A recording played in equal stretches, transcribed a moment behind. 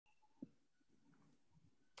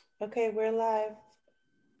Okay, we're live.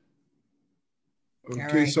 Okay,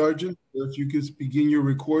 All right. Sergeant, if you could begin your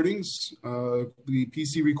recordings. The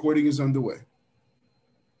PC recording is underway.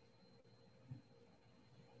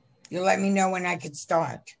 You let me know when I could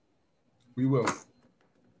start. We will.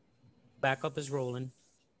 Backup is rolling.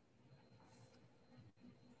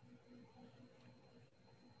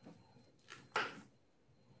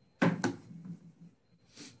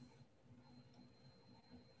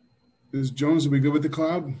 Ms. Jones, are we good with the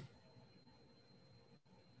cloud?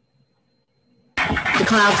 The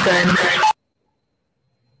cloud's good.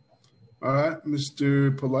 All right,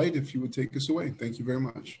 Mr. Polite, if you would take us away. Thank you very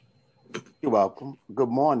much. You're welcome. Good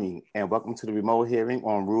morning and welcome to the remote hearing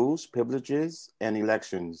on rules, privileges, and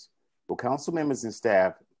elections. Will council members and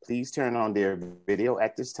staff please turn on their video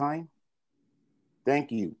at this time?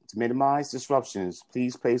 Thank you. To minimize disruptions,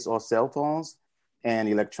 please place all cell phones and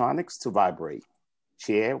electronics to vibrate.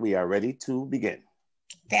 Chair, we are ready to begin.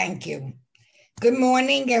 Thank you. Good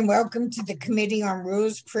morning and welcome to the Committee on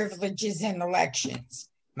Rules, Privileges, and Elections.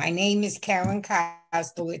 My name is Karen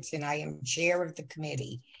Kostowitz and I am chair of the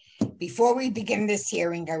committee. Before we begin this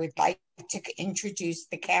hearing, I would like to introduce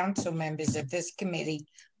the council members of this committee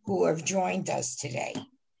who have joined us today.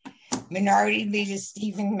 Minority Leader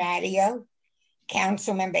Stephen Matteo,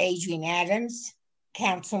 Councilmember Adrian Adams,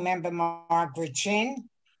 Councilmember Margaret Chin,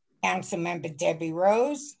 Councilmember Debbie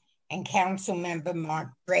Rose, and Councilmember Mark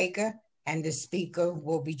Brager, and the speaker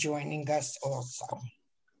will be joining us also.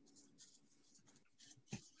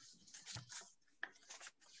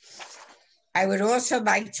 I would also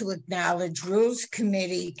like to acknowledge Rules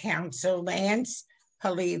Committee Counsel Lance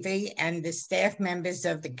Halevi and the staff members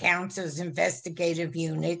of the Council's investigative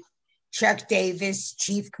unit, Chuck Davis,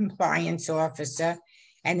 Chief Compliance Officer,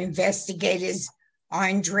 and investigators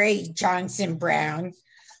Andre Johnson Brown,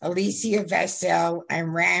 Alicia Vessel,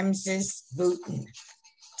 and Ramses Booten.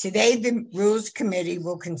 Today, the Rules Committee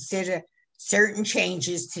will consider certain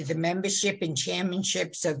changes to the membership and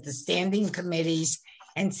chairmanships of the standing committees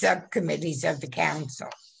and subcommittees of the Council.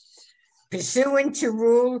 Pursuant to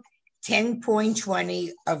Rule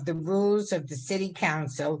 10.20 of the Rules of the City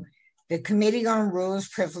Council, the Committee on Rules,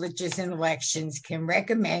 Privileges, and Elections can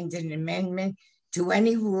recommend an amendment to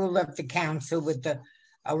any rule of the Council with the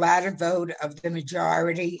allowed vote of the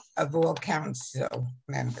majority of all Council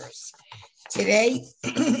members. Today,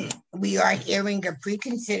 we are hearing a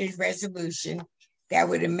preconsidered resolution that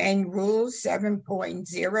would amend Rule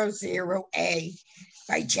 7.00A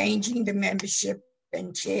by changing the membership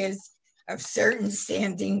and chairs of certain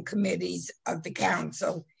standing committees of the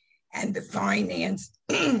Council and the Finance,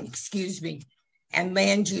 and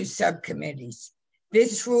Land Use subcommittees.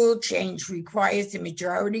 This rule change requires a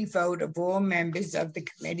majority vote of all members of the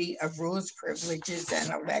Committee of Rules, Privileges,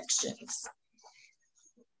 and Elections.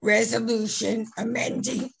 Resolution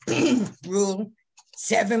amending Rule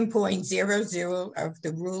 7.00 of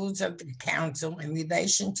the Rules of the Council in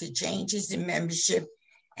relation to changes in membership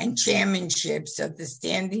and chairmanships of the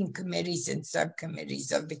standing committees and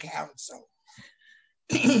subcommittees of the Council.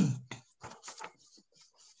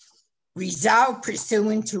 Resolved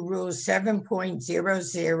pursuant to Rule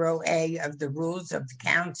 7.00A of the Rules of the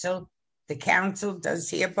Council does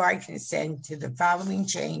hereby consent to the following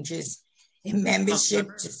changes in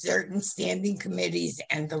membership to certain standing committees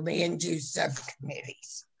and the land use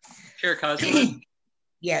subcommittees. Chair Kostowitz?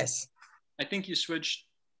 Yes. I think you switched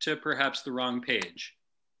to perhaps the wrong page.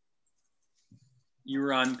 You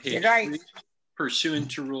were on page 3, pursuant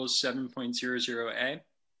to Rule 7.00A.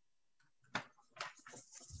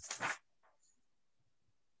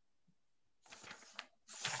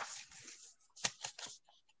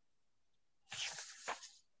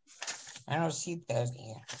 I don't see that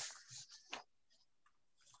here.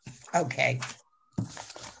 Okay.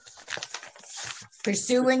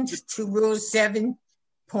 Pursuant to Rule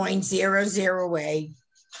 7.00A,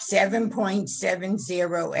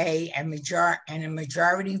 7.70A, and a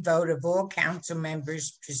majority vote of all council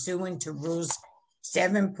members pursuant to Rules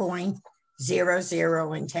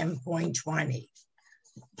 7.00 and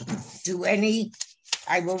 10.20.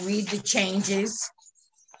 I will read the changes.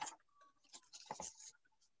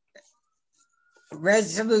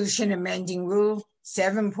 Resolution amending Rule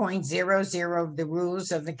 7.00 of the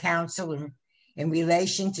Rules of the Council in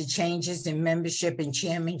relation to changes in membership and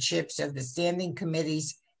chairmanships of the standing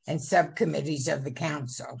committees and subcommittees of the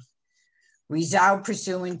Council. Resolved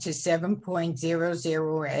pursuant to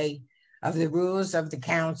 7.00A of the Rules of the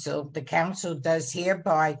Council does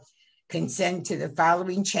hereby consent to the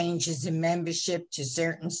following changes in membership to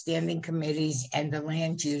certain standing committees and the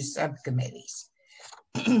land use subcommittees.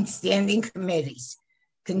 Standing committees: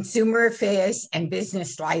 Consumer Affairs and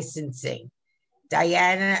Business Licensing,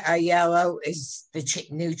 Diana Aiello is the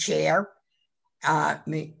new chair.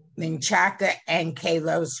 Menchaca and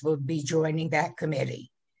Kalos will be joining that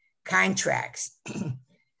committee. Contracts.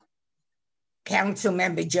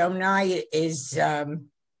 Councilmember Jonai is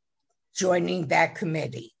joining that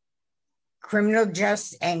committee. Criminal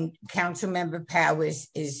Justice and Councilmember Powers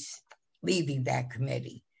is leaving that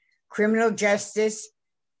committee. Criminal Justice,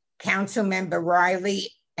 Councilmember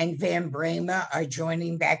Riley and Van Bramer are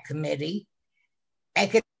joining that committee.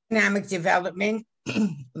 Economic Development,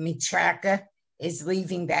 Menchaca is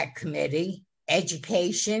leaving that committee.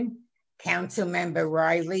 Education, Councilmember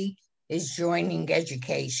Riley is joining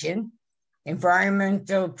Education.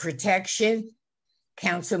 Environmental Protection,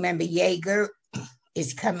 Councilmember Yeager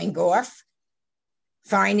is coming off.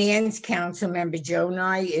 Finance, Councilmember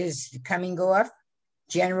Jonai is coming off.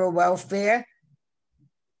 General Welfare,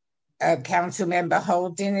 Councilmember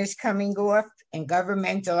Holden is coming off. And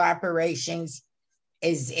Governmental Operations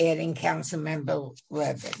is adding Councilmember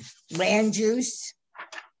Levin. Land Use,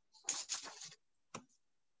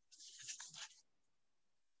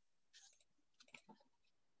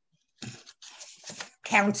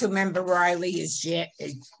 Councilmember Riley is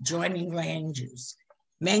joining Land Use.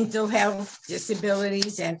 Mental Health,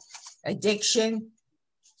 Disabilities, and Addiction,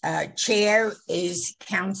 Chair is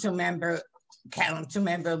Councilmember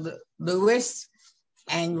Lewis,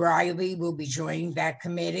 and Riley will be joining that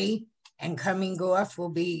committee. And coming off will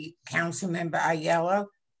be Councilmember Aiello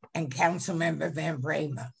and Councilmember Van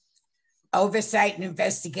Bramer. Oversight and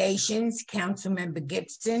Investigations, Councilmember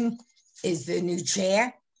Gibson is the new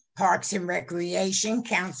chair. Parks and Recreation,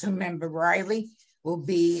 Councilmember Riley will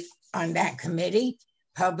be on that committee.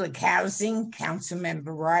 Public Housing,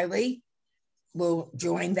 Councilmember Riley will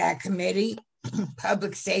join that committee.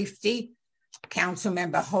 Public Safety,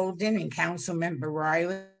 Councilmember Holden and Councilmember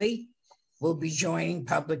Riley will be joining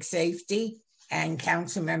Public Safety, and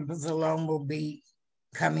Councilmember Vallone will be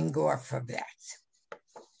coming off of that.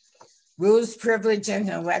 Rules, Privilege, and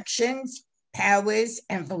Elections, Powers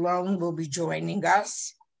and Vallone will be joining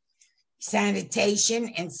us. Sanitation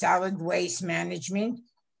and Solid Waste Management,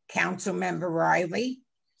 Councilmember Riley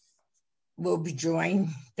will be joining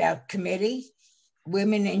that committee.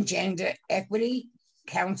 Women and Gender Equity,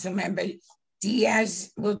 Councilmember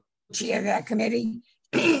Diaz will chair that committee.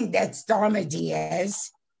 That's Dharma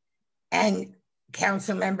Diaz. And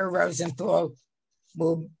Councilmember Rosenthal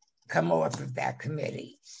will come off of that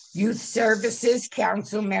committee. Youth Services,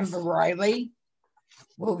 Councilmember Riley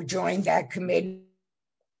will join that committee.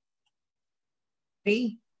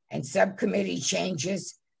 And subcommittee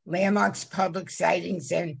changes, landmarks, public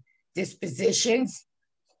sightings, and dispositions.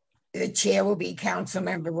 The chair will be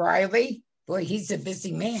Councilmember Riley. Boy, he's a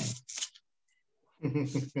busy man.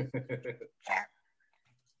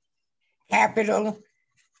 Capital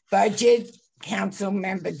Budget,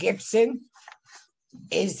 Councilmember Gibson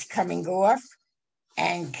is coming off,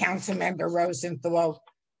 and Councilmember Rosenthal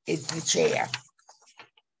is the chair.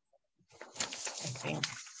 I think.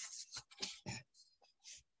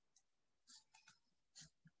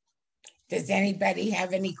 Does anybody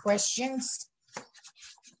have any questions?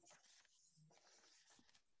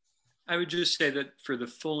 I would just say that for the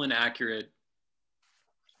full and accurate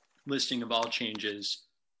listing of all changes,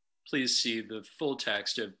 please see the full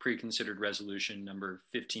text of pre-considered resolution number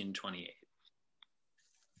 1528.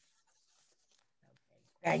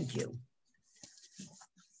 Thank you.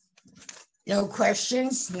 No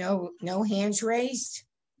questions? No hands raised?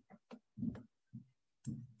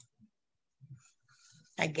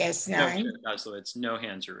 I guess none. No, Koslowitz, no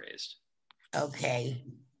hands are raised. Okay.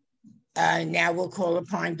 Now we'll call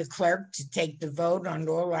upon the clerk to take the vote on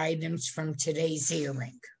all items from today's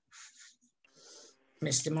hearing.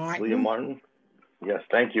 Mr. Martin? William Martin. Yes,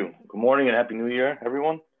 thank you. Good morning and Happy New Year,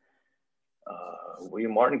 everyone.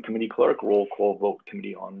 William Martin, Committee Clerk, roll call vote,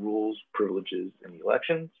 Committee on Rules, Privileges, and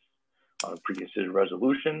Elections. On a pre-considered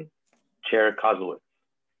resolution, Chair Koslowitz.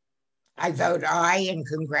 I vote aye, and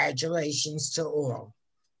congratulations to all.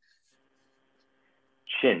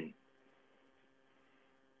 Chin.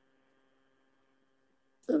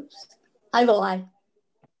 Oops. I vote aye.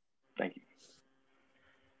 Thank you.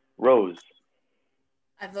 Rose.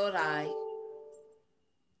 I vote aye.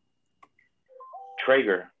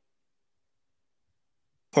 Traeger.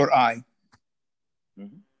 Vote aye.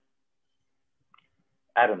 Mm-hmm.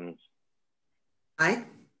 Adams. Aye.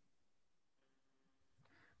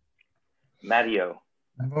 Matteo.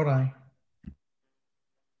 I vote aye.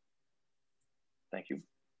 Thank you.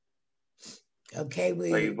 Okay,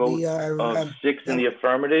 By a vote we are of 6 in the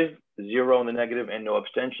affirmative, 0 in the negative, and no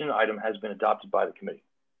abstention, item has been adopted by the committee.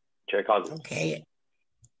 Chair Koslowitz. okay.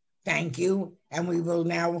 Thank you. And we will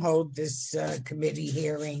now hold this committee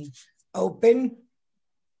hearing open.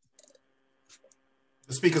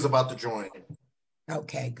 The speaker's about to join.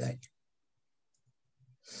 Okay, good.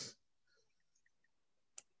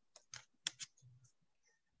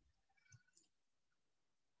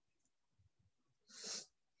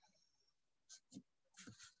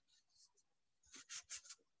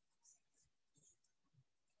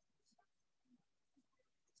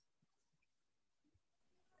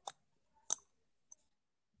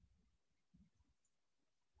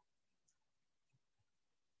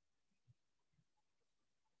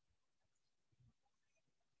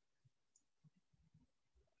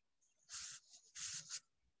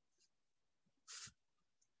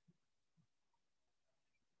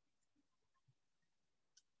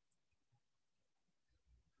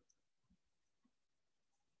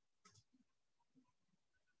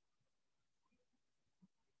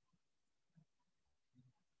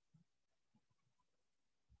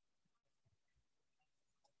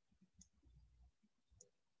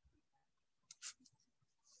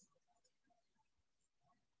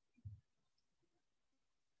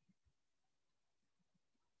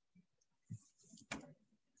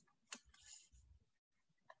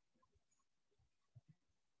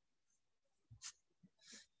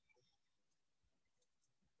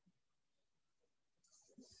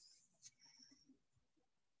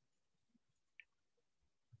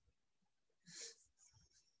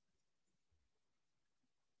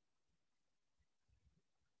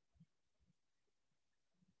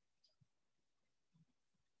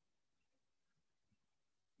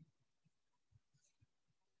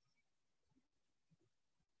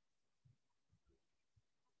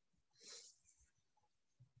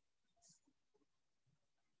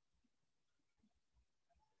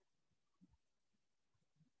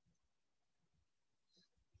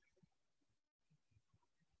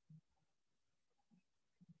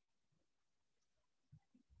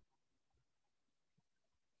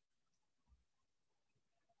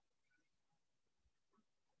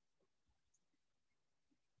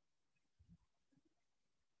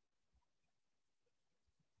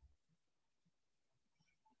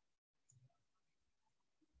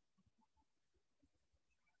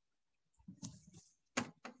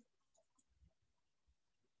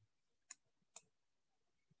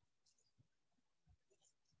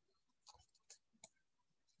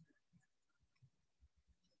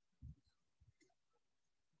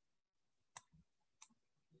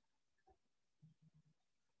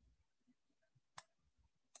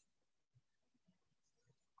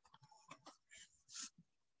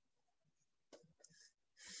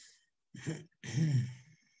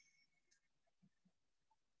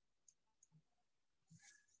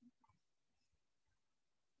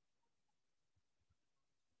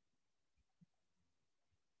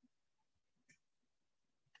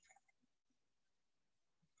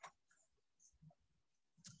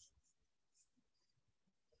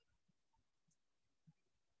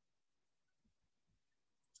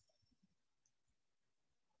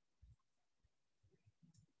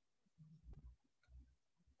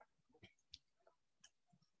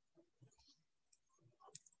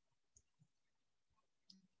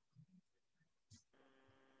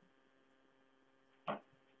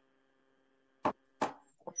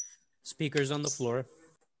 Speakers on the floor.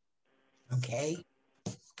 Okay.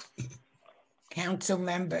 Council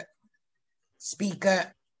member,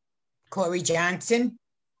 Speaker Corey Johnson.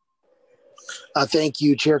 Thank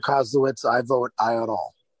you, Chair Kozlowitz. I vote aye on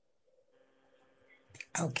all.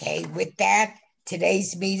 Okay, with that,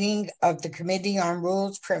 today's meeting of the Committee on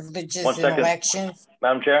Rules, Privileges, One and second. Elections.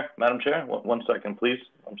 Madam Chair, one second, please.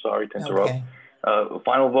 I'm sorry to interrupt. Okay.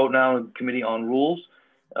 Final vote now in Committee on Rules.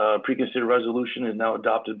 Preconsidered resolution is now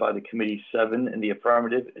adopted by the committee 7 in the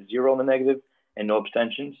affirmative, 0 in the negative, and no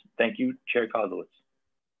abstentions. Thank you, Chair Kozlowitz.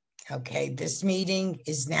 Okay, this meeting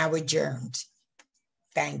is now adjourned.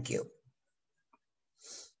 Thank you.